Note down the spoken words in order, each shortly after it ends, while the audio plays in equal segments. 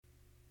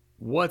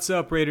What's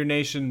up, Raider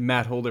Nation?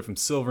 Matt Holder from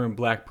Silver and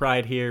Black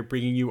Pride here,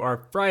 bringing you our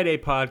Friday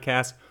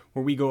podcast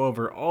where we go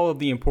over all of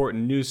the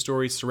important news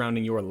stories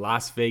surrounding your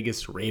Las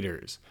Vegas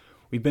Raiders.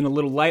 We've been a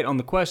little light on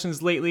the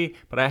questions lately,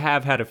 but I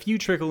have had a few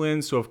trickle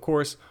in, so of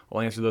course I'll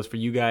answer those for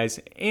you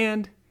guys.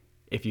 And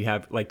if you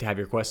like to have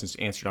your questions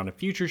answered on a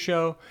future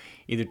show,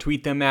 either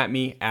tweet them at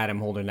me,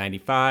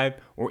 AdamHolder95,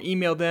 or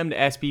email them to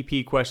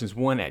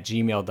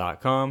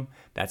sbpquestions1@gmail.com.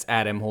 That's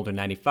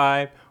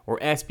AdamHolder95 or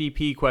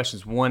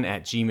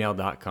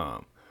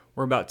sbpquestions1@gmail.com.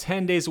 We're about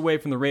 10 days away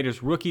from the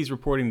Raiders rookies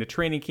reporting to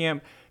training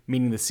camp,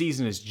 meaning the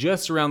season is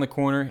just around the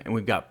corner and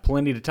we've got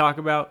plenty to talk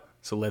about,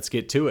 so let's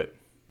get to it.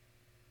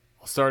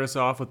 I'll start us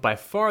off with by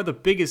far the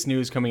biggest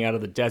news coming out of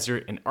the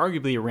desert and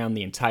arguably around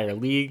the entire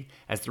league,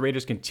 as the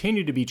Raiders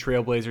continue to be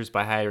trailblazers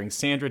by hiring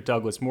Sandra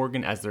Douglas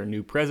Morgan as their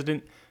new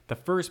president, the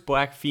first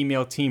black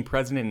female team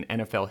president in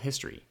NFL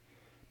history.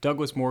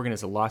 Douglas Morgan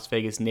is a Las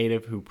Vegas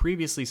native who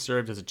previously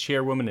served as a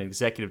chairwoman and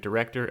executive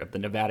director of the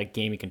Nevada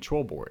Gaming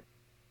Control Board.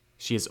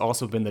 She has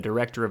also been the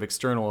director of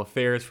external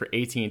affairs for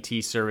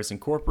AT&T Service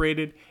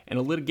Incorporated and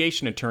a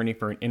litigation attorney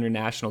for an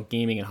international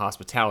gaming and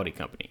hospitality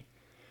company.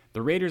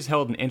 The Raiders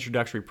held an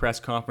introductory press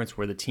conference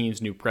where the team's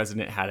new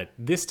president had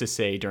this to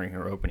say during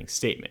her opening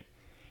statement.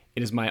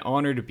 "It is my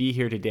honor to be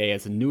here today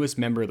as the newest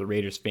member of the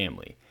Raiders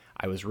family.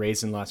 I was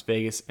raised in Las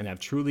Vegas and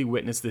have truly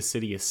witnessed this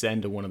city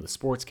ascend to one of the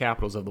sports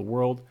capitals of the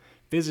world,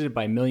 visited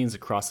by millions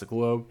across the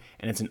globe,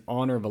 and it's an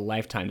honor of a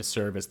lifetime to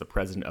serve as the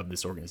president of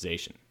this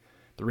organization.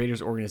 The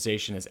Raiders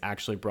organization has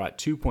actually brought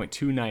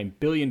 $2.29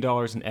 billion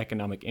in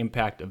economic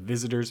impact of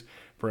visitors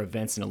for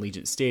events in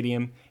Allegiant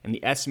Stadium, and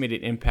the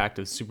estimated impact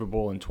of Super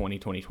Bowl in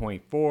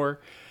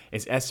 2024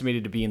 is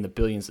estimated to be in the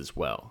billions as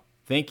well.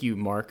 Thank you,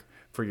 Mark,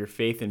 for your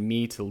faith in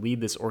me to lead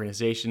this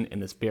organization in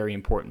this very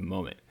important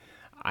moment.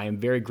 I am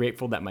very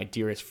grateful that my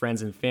dearest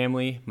friends and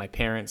family, my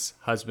parents,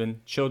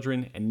 husband,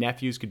 children, and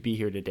nephews could be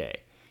here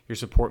today. Your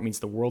support means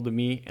the world to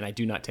me, and I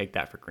do not take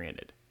that for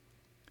granted."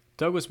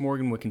 Douglas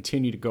Morgan would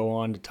continue to go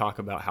on to talk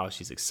about how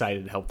she's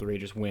excited to help the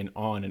Raiders win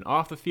on and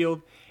off the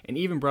field, and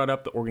even brought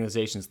up the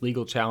organization's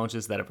legal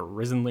challenges that have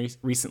arisen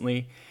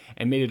recently,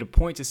 and made it a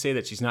point to say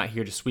that she's not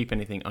here to sweep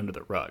anything under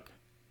the rug.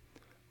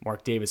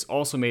 Mark Davis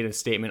also made a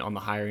statement on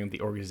the hiring of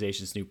the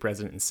organization's new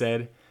president and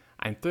said,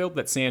 "I'm thrilled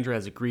that Sandra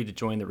has agreed to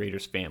join the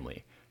Raiders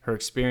family. Her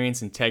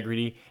experience,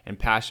 integrity, and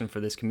passion for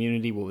this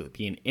community will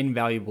be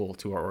invaluable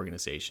to our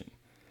organization.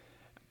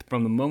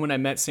 From the moment I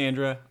met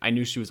Sandra, I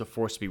knew she was a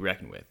force to be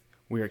reckoned with.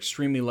 We are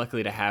extremely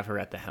lucky to have her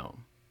at the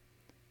helm."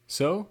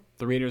 So,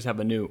 the Raiders have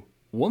a new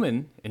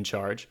woman in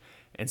charge,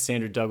 and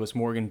Sandra Douglas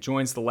Morgan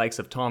joins the likes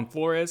of Tom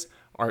Flores,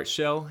 Art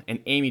Shell,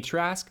 and Amy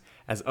Trask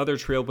as other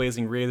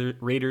trailblazing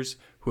Raiders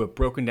who have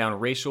broken down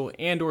racial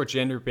and or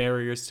gender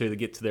barriers to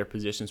get to their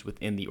positions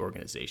within the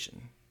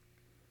organization.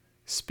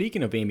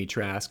 Speaking of Amy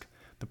Trask,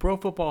 the Pro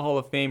Football Hall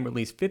of Fame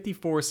released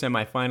 54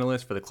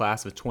 semifinalists for the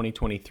class of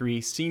 2023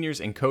 seniors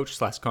and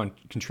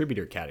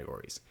coach/contributor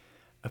categories.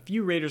 A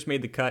few Raiders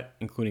made the cut,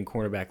 including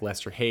cornerback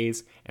Lester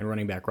Hayes and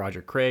running back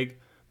Roger Craig,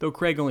 though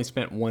Craig only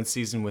spent one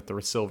season with the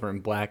Silver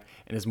and Black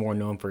and is more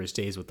known for his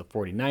days with the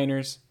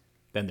 49ers.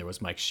 Then there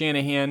was Mike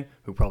Shanahan,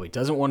 who probably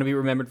doesn't want to be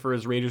remembered for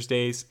his Raiders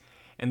days,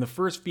 and the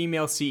first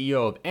female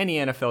CEO of any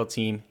NFL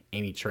team,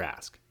 Amy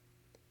Trask.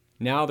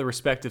 Now the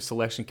respective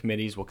selection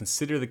committees will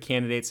consider the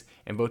candidates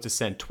and vote to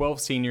send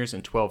 12 seniors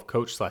and 12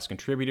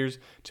 coach/contributors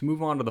to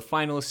move on to the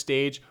finalist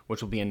stage,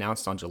 which will be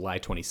announced on July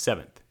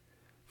 27th.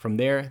 From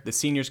there, the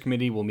Seniors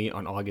Committee will meet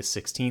on August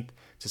 16th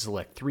to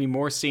select 3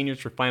 more seniors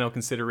for final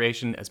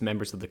consideration as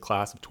members of the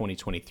class of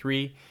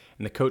 2023,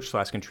 and the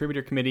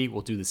Coach/Contributor Committee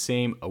will do the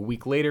same a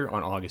week later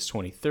on August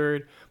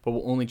 23rd, but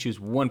will only choose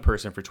one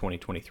person for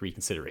 2023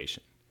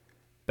 consideration.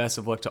 Best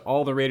of luck to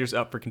all the Raiders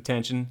up for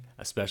contention,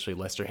 especially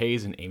Lester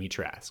Hayes and Amy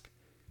Trask.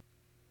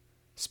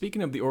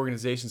 Speaking of the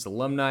organization's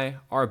alumni,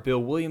 our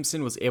Bill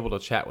Williamson was able to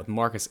chat with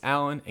Marcus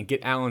Allen and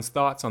get Allen's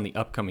thoughts on the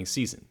upcoming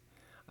season.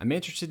 "I'm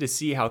interested to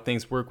see how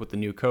things work with the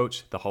new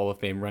coach," the Hall of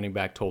Fame running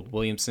back told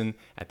Williamson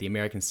at the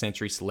American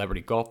Century Celebrity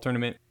Golf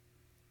Tournament.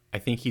 "I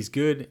think he's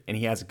good, and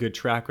he has a good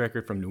track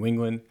record from New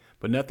England,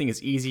 but nothing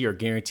is easy or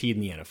guaranteed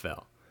in the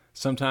NFL.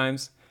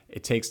 Sometimes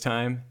it takes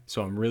time,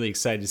 so I'm really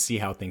excited to see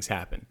how things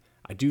happen.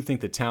 I do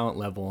think the talent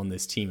level on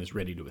this team is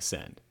ready to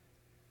ascend."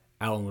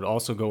 Allen would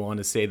also go on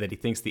to say that he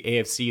thinks the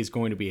AFC is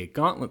going to be a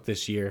gauntlet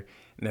this year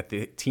and that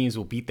the teams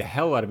will beat the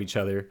hell out of each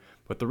other,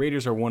 but the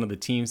Raiders are one of the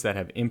teams that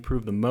have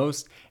improved the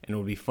most, and it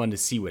will be fun to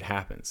see what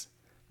happens.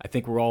 "I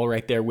think we're all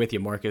right there with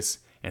you, Marcus,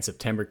 and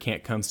September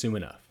can't come soon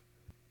enough."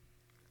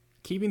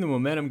 Keeping the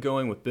momentum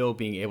going with Bill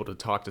being able to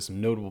talk to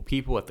some notable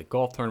people at the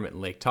golf tournament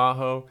in Lake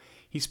Tahoe,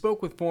 he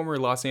spoke with former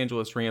Los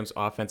Angeles Rams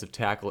offensive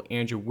tackle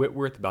Andrew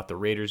Whitworth about the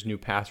Raiders' new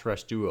pass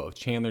rush duo of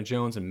Chandler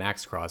Jones and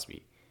Max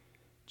Crosby.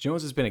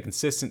 "Jones has been a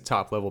consistent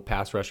top-level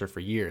pass rusher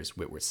for years,"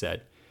 Whitworth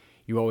said.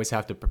 "You always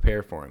have to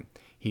prepare for him.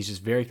 He's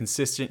just very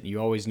consistent, and you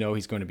always know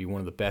he's going to be one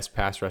of the best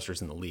pass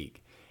rushers in the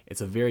league.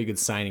 It's a very good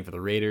signing for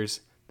the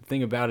Raiders. The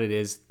thing about it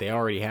is they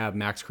already have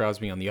Max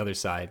Crosby on the other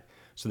side,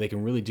 so they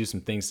can really do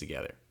some things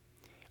together.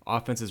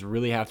 Offenses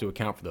really have to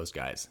account for those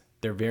guys.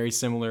 They're very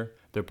similar,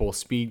 They're both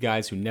speed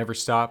guys who never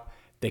stop.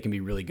 They can be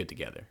really good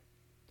together.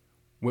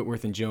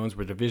 Whitworth and Jones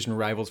were division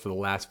rivals for the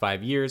last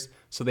 5 years,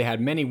 so they had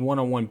many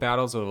one-on-one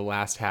battles over the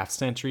last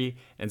half-century,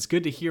 and it's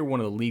good to hear one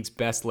of the league's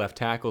best left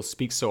tackles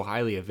speak so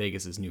highly of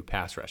Vegas' new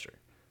pass rusher.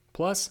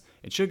 Plus,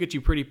 it should get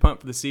you pretty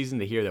pumped for the season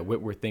to hear that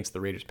Whitworth thinks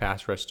the Raiders'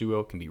 pass rush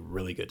duo can be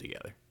really good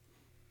together.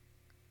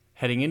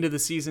 Heading into the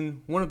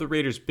season, one of the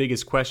Raiders'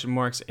 biggest question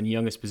marks and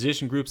youngest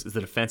position groups is the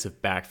defensive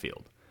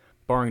backfield.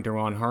 Barring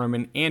Daron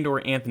Harmon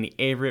and/or Anthony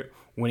Averett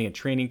winning a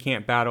training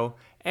camp battle,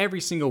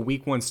 every single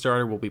Week 1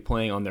 starter will be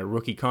playing on their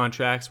rookie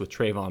contracts, with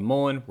Trayvon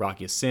Mullen,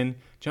 Rock Ya-Sin,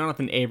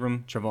 Jonathan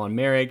Abram, Trevon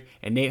Merrick,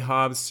 and Nate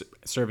Hobbs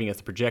serving as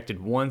the projected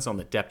ones on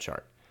the depth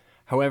chart.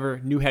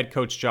 However, new head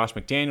coach Josh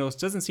McDaniels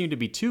doesn't seem to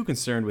be too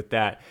concerned with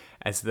that,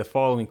 as the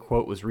following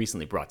quote was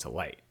recently brought to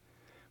light.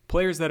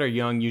 "Players that are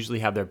young usually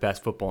have their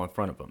best football in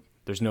front of them.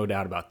 There's no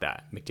doubt about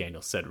that,"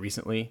 McDaniels said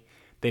recently.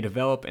 "They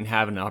develop and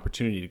have an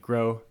opportunity to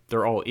grow.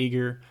 They're all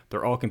eager.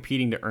 They're all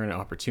competing to earn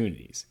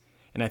opportunities.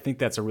 And I think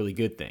that's a really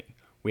good thing.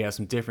 We have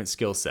some different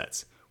skill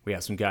sets. We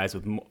have some guys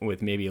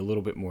with maybe a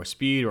little bit more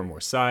speed or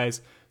more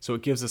size, so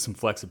it gives us some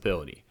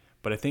flexibility.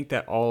 But I think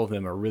that all of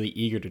them are really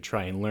eager to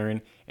try and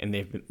learn, and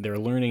they're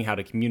learning how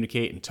to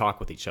communicate and talk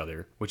with each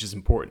other, which is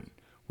important.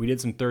 We did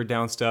some third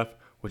down stuff,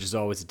 which is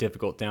always a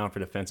difficult down for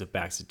defensive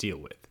backs to deal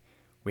with.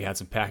 We had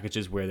some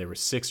packages where there were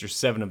 6 or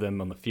 7 of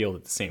them on the field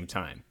at the same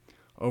time.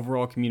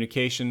 Overall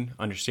communication,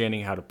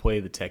 understanding how to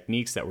play the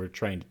techniques that we're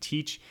trying to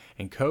teach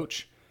and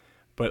coach,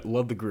 but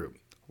love the group.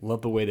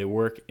 Love the way they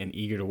work and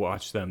eager to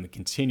watch them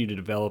continue to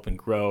develop and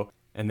grow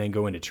and then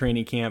go into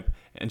training camp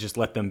and just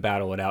let them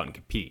battle it out and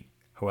compete.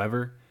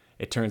 However,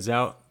 it turns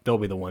out they'll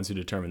be the ones who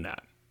determine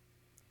that."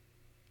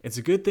 It's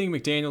a good thing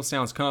McDaniel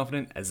sounds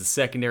confident, as the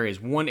secondary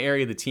is one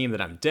area of the team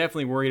that I'm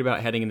definitely worried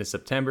about heading into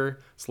September,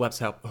 so let's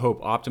hope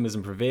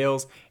optimism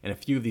prevails and a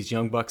few of these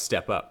young bucks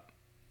step up.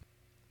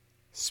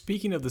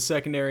 Speaking of the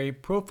secondary,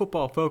 Pro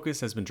Football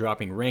Focus has been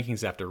dropping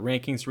rankings after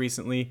rankings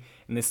recently,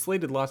 and they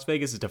slated Las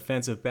Vegas'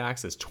 defensive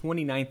backs as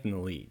 29th in the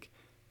league.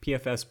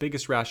 PFF's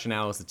biggest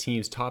rationale is the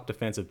team's top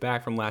defensive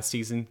back from last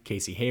season,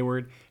 Casey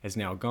Hayward, is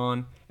now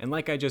gone, and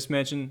like I just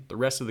mentioned, the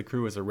rest of the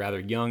crew is a rather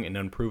young and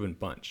unproven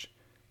bunch.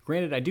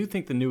 Granted, I do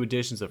think the new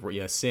additions of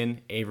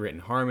Ya-Sin, Averett,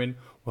 and Harmon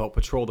will help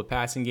patrol the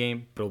passing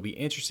game, but it'll be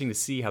interesting to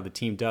see how the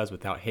team does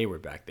without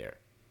Hayward back there.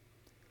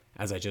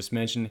 As I just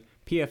mentioned,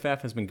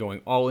 PFF has been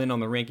going all in on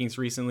the rankings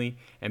recently,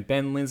 and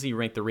Ben Lindsay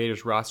ranked the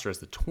Raiders roster as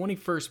the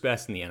 21st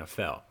best in the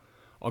NFL.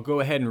 I'll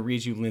go ahead and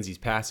read you Lindsay's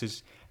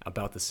passage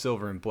about the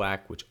silver and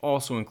black, which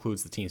also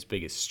includes the team's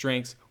biggest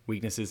strengths,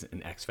 weaknesses,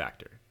 and X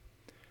factor.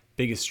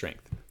 Biggest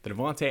strength: the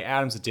Davante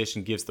Adams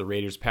addition gives the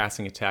Raiders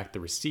passing attack the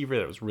receiver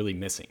that was really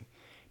missing.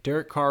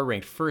 Derek Carr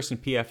ranked first in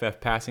PFF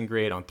passing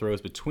grade on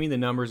throws between the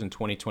numbers in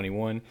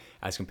 2021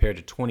 as compared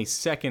to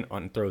 22nd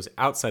on throws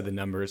outside the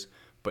numbers,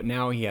 but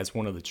now he has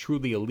one of the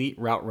truly elite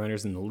route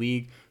runners in the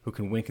league who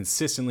can win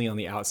consistently on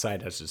the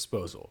outside at his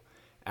disposal.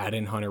 Add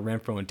in Hunter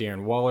Renfrow and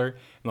Darren Waller,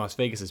 and Las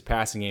Vegas'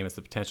 passing game has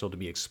the potential to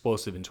be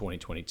explosive in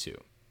 2022.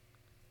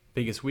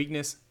 Biggest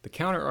weakness: the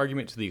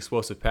counter-argument to the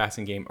explosive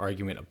passing game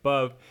argument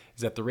above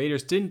is that the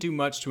Raiders didn't do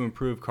much to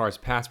improve Carr's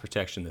pass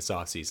protection this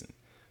offseason.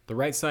 The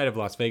right side of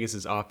Las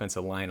Vegas'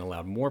 offensive line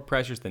allowed more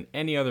pressures than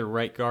any other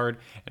right guard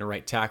and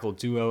right tackle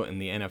duo in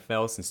the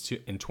NFL since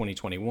in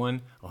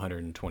 2021,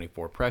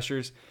 124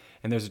 pressures,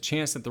 and there's a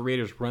chance that the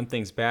Raiders run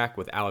things back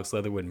with Alex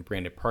Leatherwood and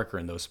Brandon Parker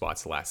in those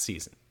spots last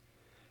season.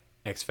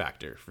 X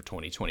factor for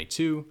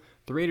 2022,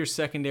 the Raiders'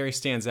 secondary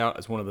stands out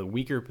as one of the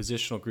weaker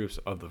positional groups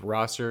of the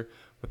roster,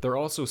 but there are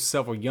also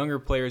several younger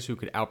players who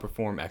could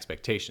outperform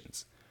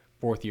expectations.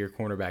 Fourth-year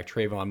cornerback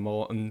Trayvon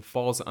Mullen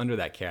falls under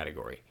that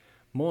category.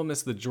 Mullen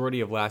missed the majority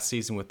of last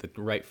season with the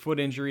right foot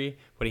injury,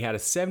 but he had a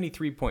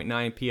 73.9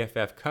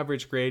 PFF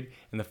coverage grade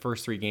in the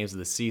first 3 games of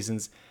the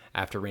seasons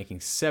after ranking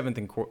 7th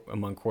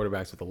among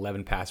quarterbacks with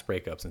 11 pass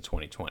breakups in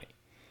 2020.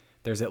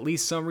 There's at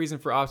least some reason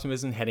for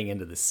optimism heading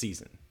into this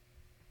season.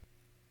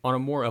 On a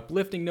more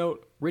uplifting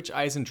note, Rich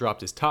Eisen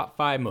dropped his top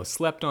 5 most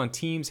slept-on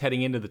teams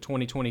heading into the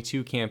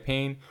 2022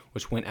 campaign,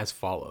 which went as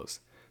follows.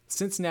 The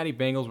Cincinnati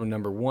Bengals were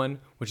number 1,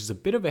 which is a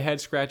bit of a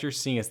head-scratcher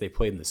seeing as they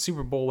played in the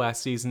Super Bowl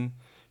last season.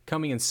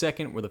 Coming in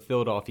second were the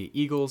Philadelphia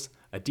Eagles,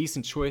 a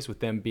decent choice with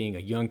them being a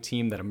young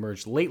team that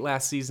emerged late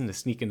last season to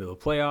sneak into the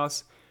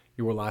playoffs.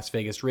 Your Las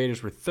Vegas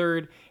Raiders were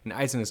third, and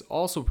Eisen has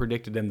also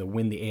predicted them to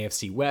win the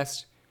AFC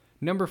West.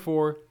 Number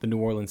 4, the New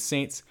Orleans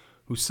Saints,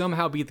 who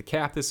somehow beat the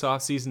cap this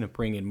offseason to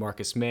bring in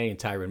Marcus May and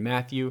Tyrann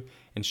Mathieu,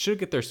 and should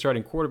get their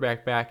starting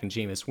quarterback back in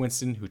Jameis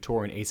Winston, who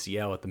tore an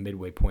ACL at the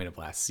midway point of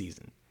last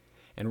season.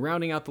 And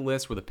rounding out the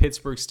list were the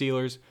Pittsburgh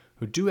Steelers,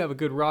 who do have a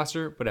good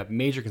roster, but have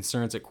major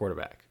concerns at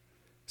quarterback.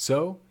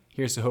 So,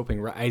 here's to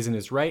hoping Eisen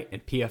is right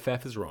and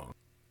PFF is wrong.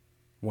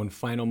 One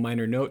final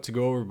minor note to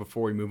go over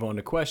before we move on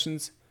to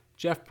questions.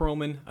 Jeff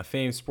Pearlman, a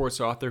famed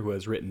sports author who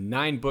has written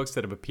 9 books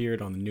that have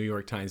appeared on the New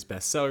York Times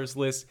bestsellers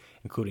list,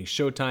 including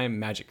Showtime,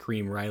 Magic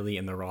Kareem Riley,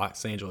 and the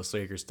Los Angeles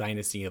Lakers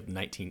Dynasty of the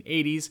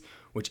 1980s,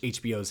 which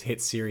HBO's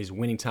hit series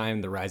Winning Time,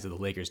 The Rise of the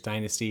Lakers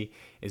Dynasty,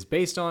 is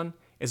based on,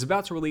 is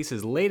about to release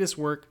his latest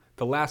work,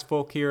 The Last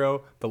Folk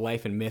Hero, The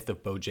Life and Myth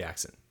of Bo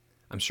Jackson.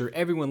 I'm sure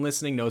everyone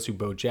listening knows who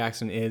Bo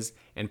Jackson is,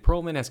 and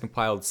Pearlman has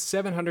compiled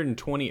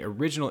 720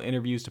 original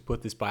interviews to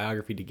put this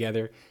biography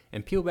together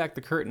and peel back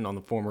the curtain on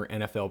the former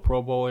NFL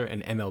Pro Bowler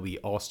and MLB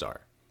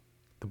All-Star.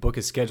 The book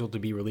is scheduled to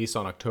be released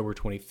on October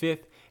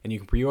 25th, and you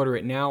can pre-order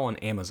it now on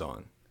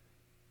Amazon.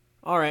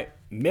 Alright,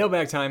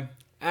 mailbag time.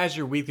 As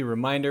your weekly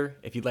reminder,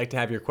 if you'd like to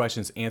have your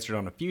questions answered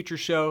on a future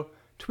show,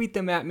 tweet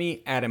them at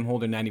me,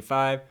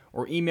 AdamHolder95,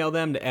 or email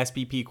them to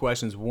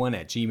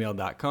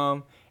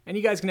sbpquestions1@gmail.com, and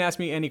you guys can ask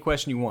me any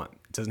question you want.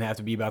 It doesn't have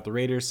to be about the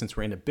Raiders since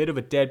we're in a bit of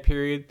a dead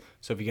period,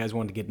 so if you guys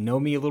want to get to know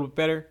me a little bit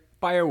better,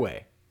 fire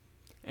away.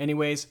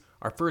 Anyways,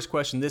 our first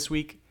question this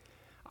week.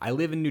 I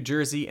live in New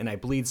Jersey and I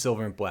bleed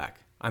silver and black.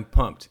 I'm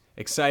pumped,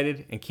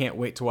 excited, and can't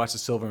wait to watch the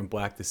silver and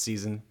black this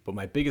season, but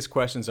my biggest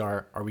questions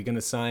are we going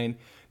to sign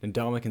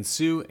Ndamukong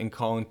Suh and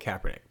Colin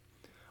Kaepernick?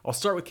 I'll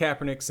start with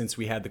Kaepernick since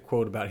we had the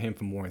quote about him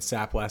from Warren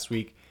Sapp last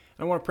week.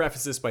 I want to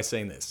preface this by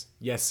saying this.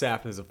 Yes,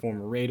 Sapp is a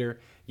former Raider.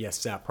 Yes,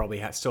 Sapp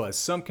probably still has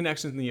some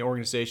connections in the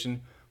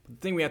organization. But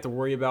the thing we have to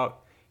worry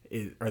about,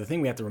 the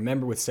thing we have to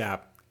remember with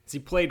Sapp, is he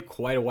played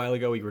quite a while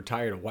ago. He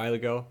retired a while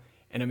ago.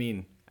 And I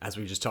mean, as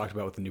we just talked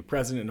about with the new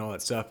president and all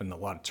that stuff, and a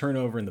lot of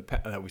turnover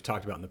that we've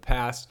talked about in the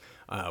past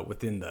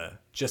within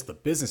just the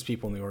business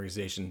people in the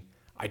organization,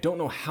 I don't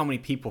know how many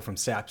people from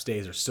Sapp's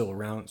days are still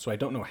around, so I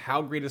don't know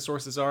how great his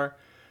sources are.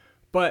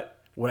 But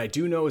what I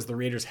do know is the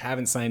Raiders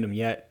haven't signed him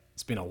yet.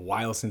 It's been a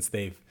while since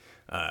they've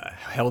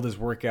held his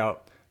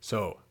workout,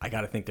 so I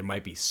got to think there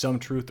might be some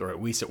truth, or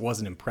at least it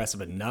wasn't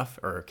impressive enough,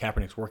 or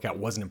Kaepernick's workout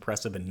wasn't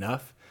impressive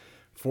enough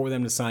for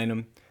them to sign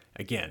him.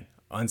 Again,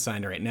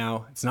 unsigned right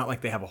now. It's not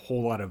like they have a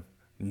whole lot of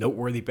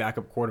noteworthy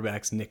backup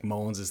quarterbacks. Nick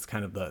Mullins is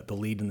kind of the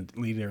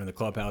leader in the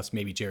clubhouse,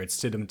 maybe Jarrett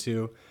Stidham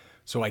too.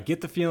 So I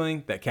get the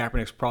feeling that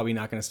Kaepernick's probably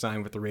not going to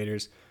sign with the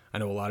Raiders. I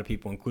know a lot of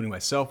people, including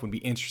myself, would be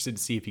interested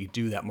to see if he could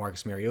do that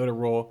Marcus Mariota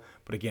role,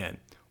 but again,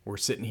 we're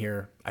sitting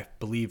here, I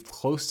believe,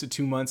 close to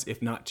 2 months,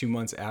 if not 2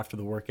 months after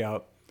the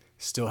workout.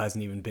 Still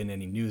hasn't even been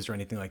any news or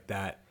anything like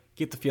that.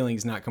 Get the feeling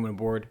he's not coming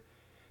aboard.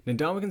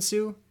 Ndamukong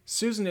Suh?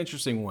 Suh's an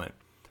interesting one.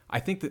 I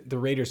think that the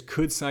Raiders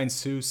could sign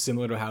Suh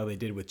similar to how they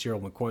did with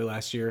Gerald McCoy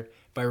last year.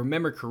 If I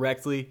remember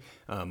correctly,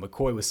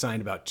 McCoy was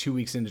signed about 2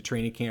 weeks into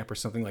training camp or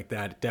something like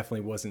that. He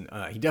definitely wasn't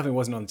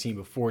on the team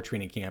before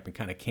training camp and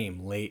kind of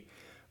came late.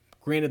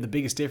 Granted, the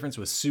biggest difference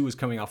was Suh was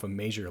coming off a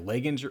major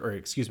leg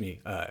injury,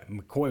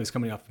 McCoy was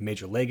coming off a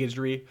major leg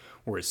injury,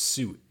 whereas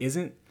Suh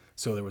isn't.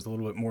 So there was a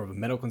little bit more of a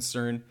medical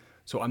concern.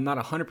 So I'm not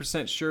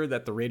 100% sure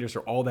that the Raiders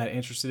are all that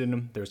interested in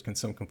him. There's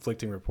some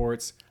conflicting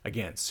reports.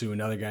 Again, Suh,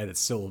 another guy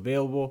that's still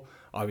available.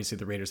 Obviously,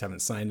 the Raiders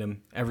haven't signed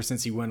him. Ever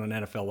since he went on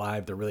NFL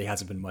Live, there really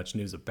hasn't been much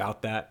news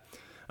about that,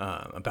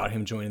 about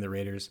him joining the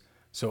Raiders.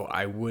 So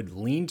I would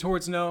lean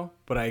towards no,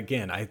 but I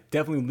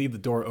definitely leave the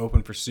door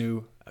open for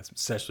Suh,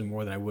 especially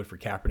more than I would for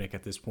Kaepernick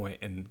at this point,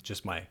 and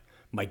just my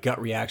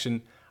gut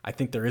reaction. I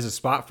think there is a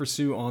spot for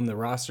Suh on the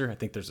roster. I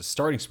think there's a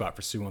starting spot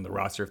for Suh on the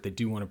roster if they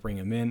do want to bring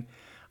him in.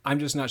 I'm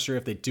just not sure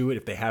if they do it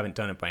if they haven't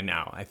done it by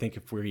now. I think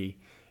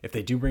if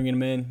they do bring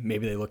him in,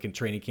 maybe they look in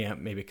training camp,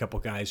 maybe a couple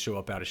guys show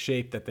up out of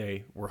shape that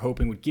they were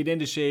hoping would get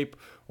into shape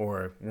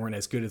or weren't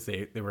as good as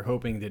they were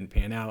hoping, didn't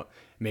pan out.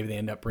 Maybe they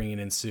end up bringing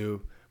in Suh.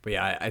 But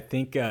yeah, I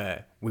think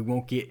we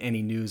won't get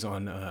any news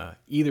on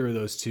either of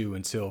those two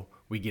until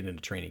we get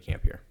into training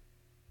camp here.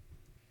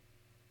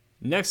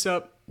 Next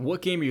up,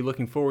 what game are you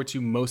looking forward to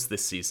most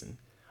this season?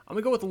 I'm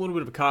going to go with a little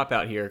bit of a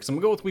cop-out here because I'm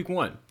going to go with week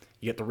 1.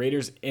 You get the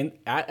Raiders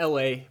at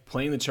LA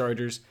playing the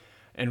Chargers,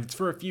 and it's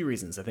for a few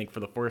reasons. I think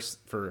for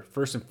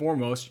first and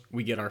foremost,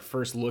 we get our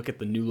first look at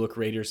the new look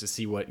Raiders to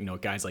see what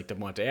guys like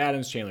Devontae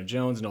Adams, Chandler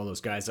Jones, and all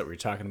those guys that we were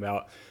talking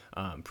about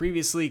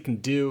previously can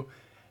do.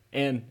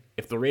 And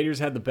if the Raiders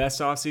had the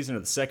best offseason or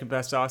the second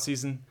best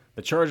offseason,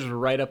 the Chargers were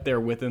right up there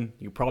with them.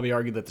 You could probably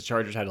argue that the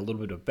Chargers had a little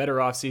bit of a better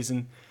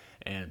offseason,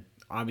 and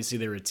obviously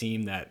they were a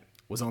team that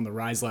was on the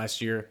rise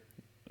last year.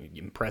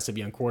 Impressive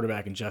young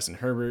quarterback in Justin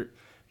Herbert.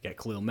 You got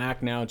Khalil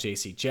Mack now,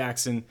 J.C.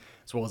 Jackson,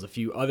 as well as a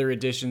few other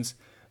additions.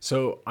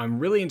 So I'm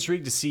really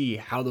intrigued to see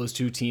how those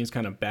two teams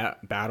kind of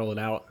battle it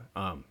out.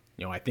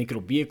 I think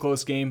it'll be a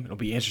close game. It'll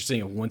be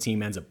interesting if one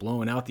team ends up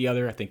blowing out the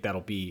other. I think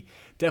that'll be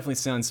definitely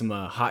sound some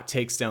hot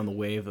takes down the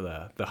wave.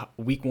 The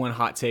week 1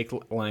 hot take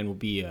line will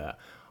be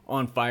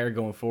on fire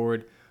going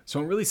forward. So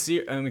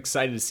I'm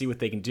excited to see what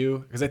they can do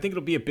because I think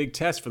it'll be a big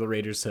test for the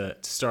Raiders to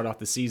start off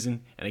the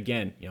season. And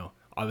again,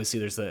 obviously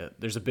there's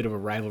a bit of a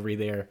rivalry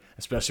there,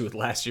 especially with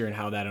last year and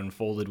how that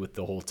unfolded with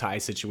the whole tie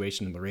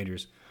situation and the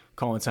Raiders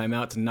calling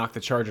timeout to knock the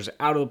Chargers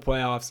out of the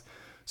playoffs.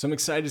 So I'm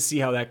excited to see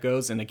how that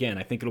goes. And again,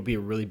 I think it'll be a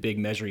really big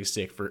measuring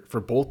stick for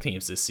both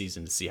teams this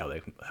season to see how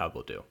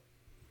they'll do.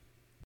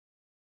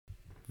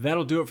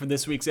 That'll do it for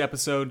this week's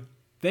episode.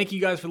 Thank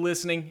you guys for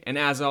listening. And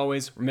as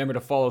always, remember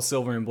to follow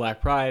Silver and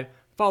Black Pride.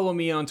 Follow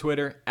me on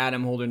Twitter,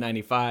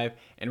 AdamHolder95,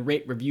 and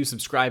rate, review,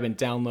 subscribe, and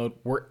download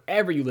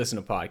wherever you listen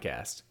to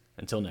podcasts.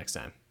 Until next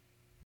time.